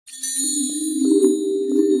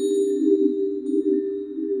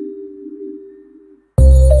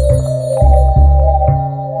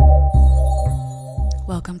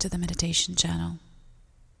Welcome to the meditation channel.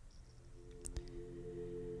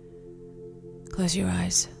 Close your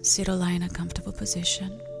eyes, sit or lie in a comfortable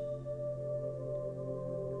position.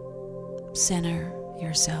 Center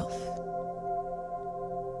yourself.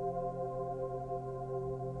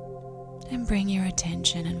 And bring your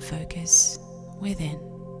attention and focus within.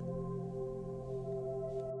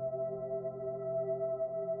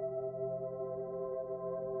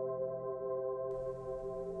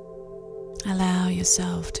 Allow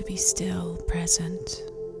yourself to be still present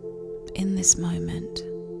in this moment,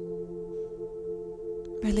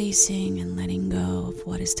 releasing and letting go of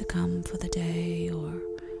what is to come for the day or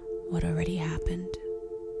what already happened.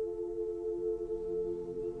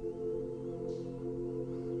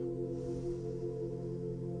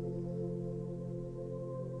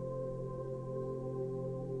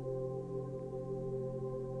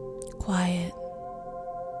 Quiet,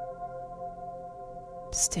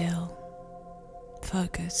 still,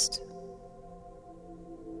 focused.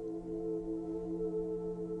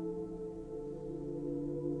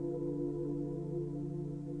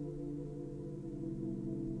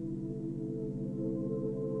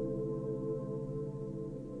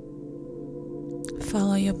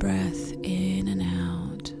 Follow your breath in and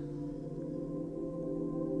out.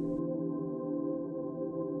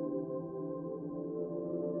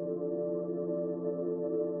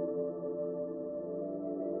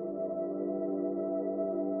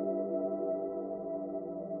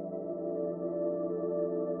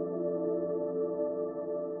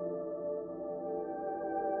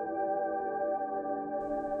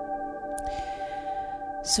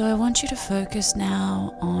 So I want you to focus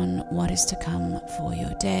now on what is to come for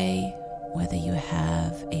your day, whether you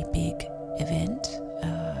have a big event,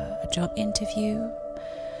 a job interview,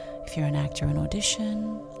 if you're an actor on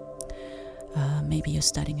audition, maybe you're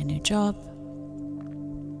starting a new job,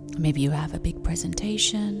 maybe you have a big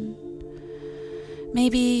presentation,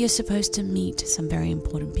 maybe you're supposed to meet some very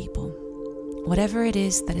important people. Whatever it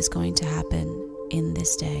is that is going to happen in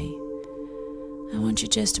this day, I want you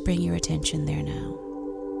just to bring your attention there now.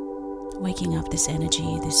 Waking up this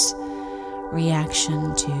energy, this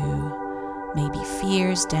reaction to maybe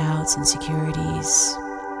fears, doubts, insecurities,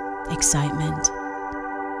 excitement.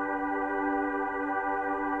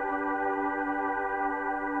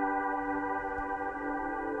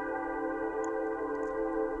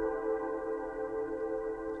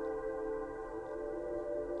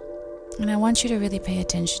 And I want you to really pay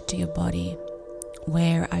attention to your body.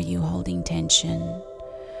 Where are you holding tension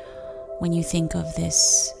when you think of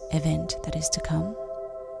this event that is to come?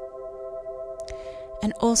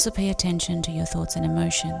 And also pay attention to your thoughts and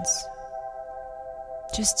emotions.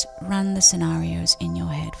 Just run the scenarios in your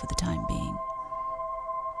head for the time being.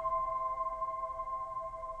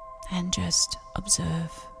 And just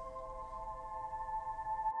observe.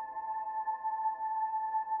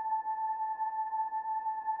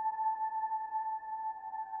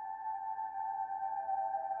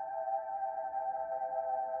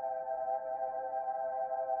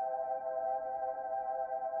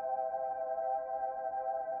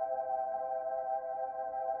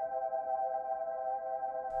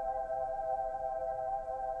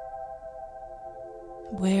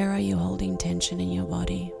 Where are you holding tension in your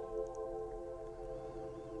body?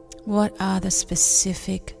 What are the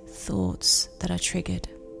specific thoughts that are triggered?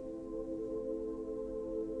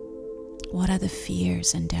 What are the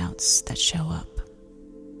fears and doubts that show up?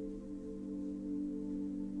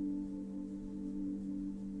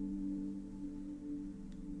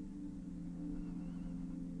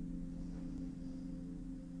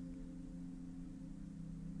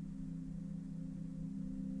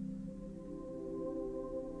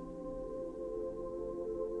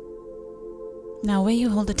 Now, where you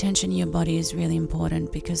hold attention in your body is really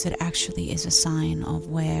important because it actually is a sign of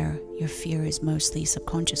where your fear is mostly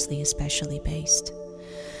subconsciously, especially based.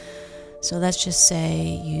 So let's just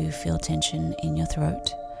say you feel tension in your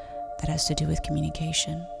throat. That has to do with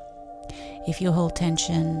communication. If you hold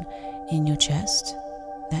tension in your chest,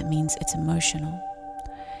 that means it's emotional.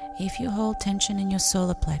 If you hold tension in your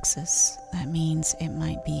solar plexus, that means it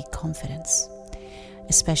might be confidence,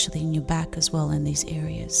 especially in your back as well in these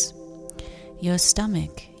areas. Your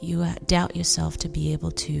stomach, you doubt yourself to be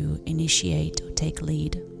able to initiate or take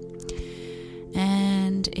lead.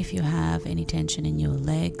 And if you have any tension in your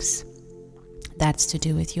legs, that's to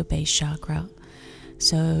do with your base chakra.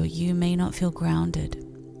 So you may not feel grounded.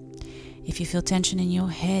 If you feel tension in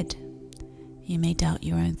your head, you may doubt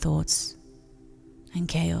your own thoughts and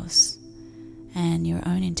chaos and your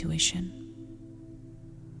own intuition.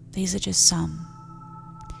 These are just some.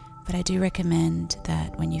 But I do recommend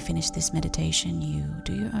that when you finish this meditation, you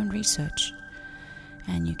do your own research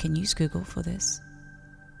and you can use Google for this.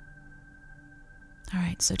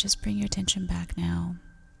 Alright, so just bring your attention back now.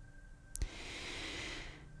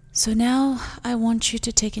 So now I want you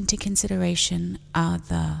to take into consideration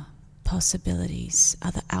other possibilities,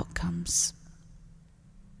 other outcomes.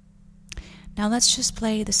 Now let's just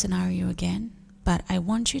play the scenario again, but I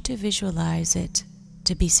want you to visualize it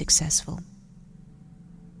to be successful.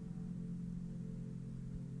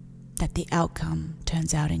 That the outcome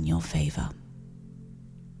turns out in your favor.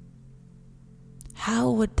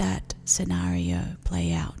 How would that scenario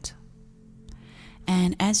play out?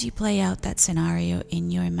 And as you play out that scenario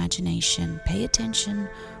in your imagination, pay attention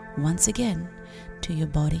once again to your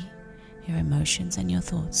body, your emotions, and your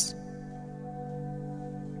thoughts.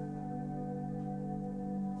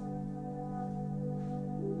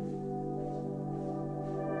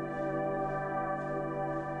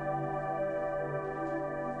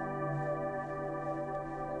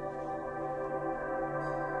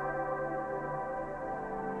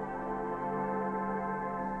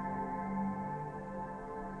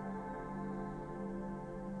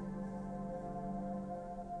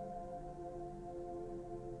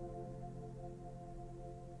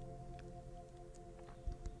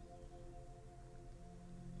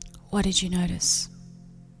 What did you notice?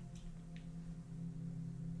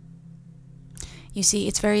 You see,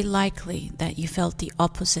 it's very likely that you felt the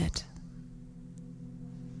opposite.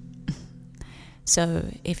 So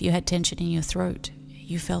if you had tension in your throat,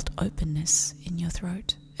 you felt openness in your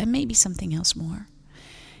throat, and maybe something else more.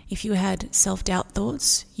 If you had self-doubt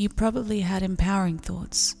thoughts, you probably had empowering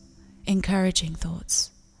thoughts, encouraging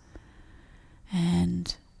thoughts.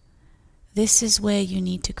 And this is where you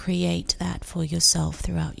need to create that for yourself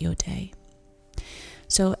throughout your day.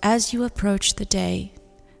 So as you approach the day,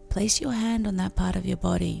 place your hand on that part of your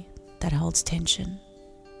body that holds tension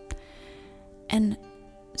and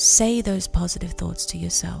say those positive thoughts to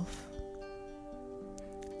yourself.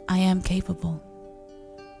 I am capable.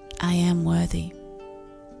 I am worthy.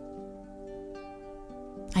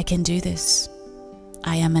 I can do this.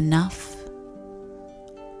 I am enough.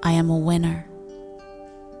 I am a winner.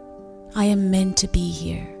 I am meant to be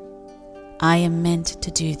here. I am meant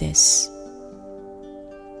to do this.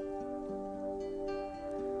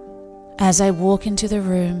 As I walk into the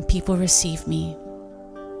room, people receive me.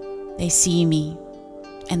 They see me,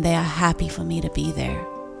 and they are happy for me to be there.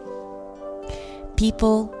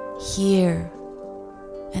 People hear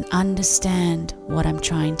and understand what I'm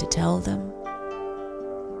trying to tell them.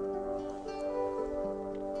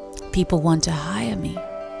 People want to hire me.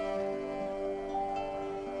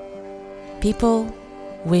 People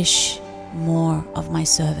wish more of my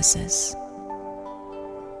services.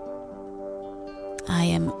 I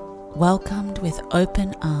am welcomed with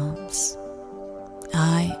open arms.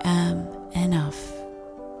 I am enough.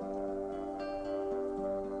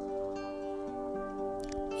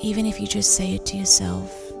 Even if you just say it to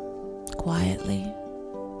yourself quietly,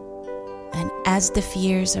 and as the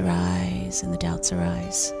fears arise and the doubts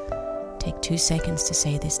arise, take 2 seconds to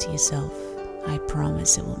say this to yourself. I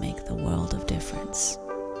promise it will make the world of difference.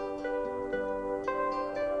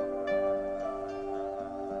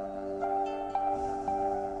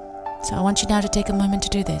 So I want you now to take a moment to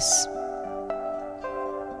do this.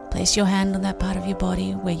 Place your hand on that part of your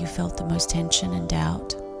body where you felt the most tension and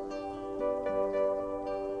doubt.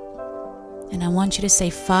 And I want you to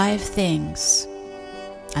say 5 things,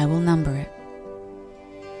 I will number it,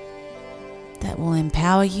 that will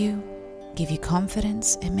empower you, give you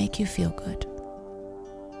confidence, and make you feel good.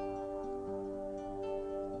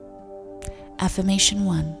 Affirmation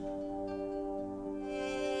 1.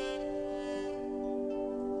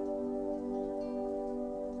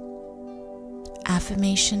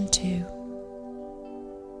 Affirmation 2.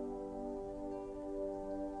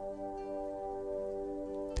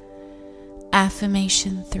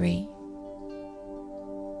 Affirmation 3.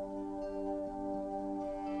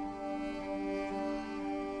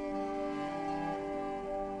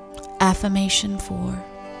 Affirmation 4.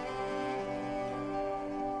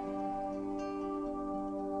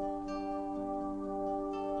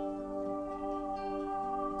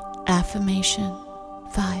 Affirmation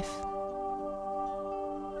 5.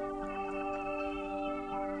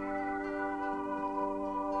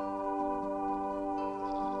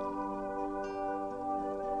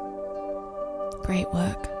 Great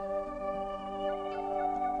work.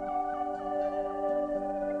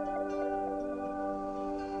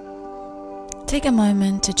 Take a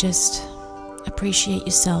moment to just appreciate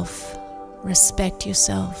yourself, respect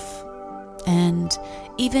yourself, and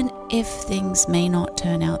even if things may not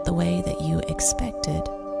turn out the way that you expected,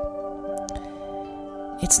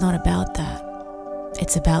 it's not about that.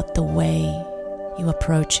 It's about the way you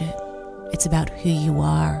approach it. It's about who you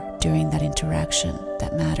are during that interaction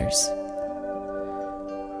that matters.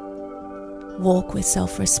 Walk with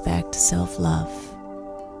self-respect, self-love,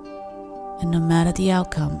 and no matter the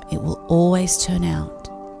outcome, it will always turn out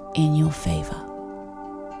in your favor.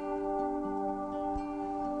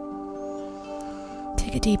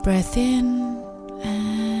 Take a deep breath in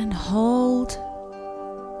and hold,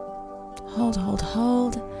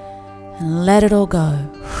 and let it all go.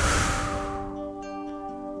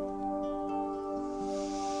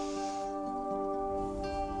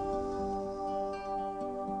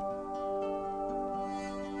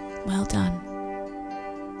 Well done.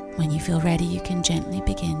 When you feel ready, you can gently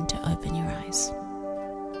begin to open your eyes.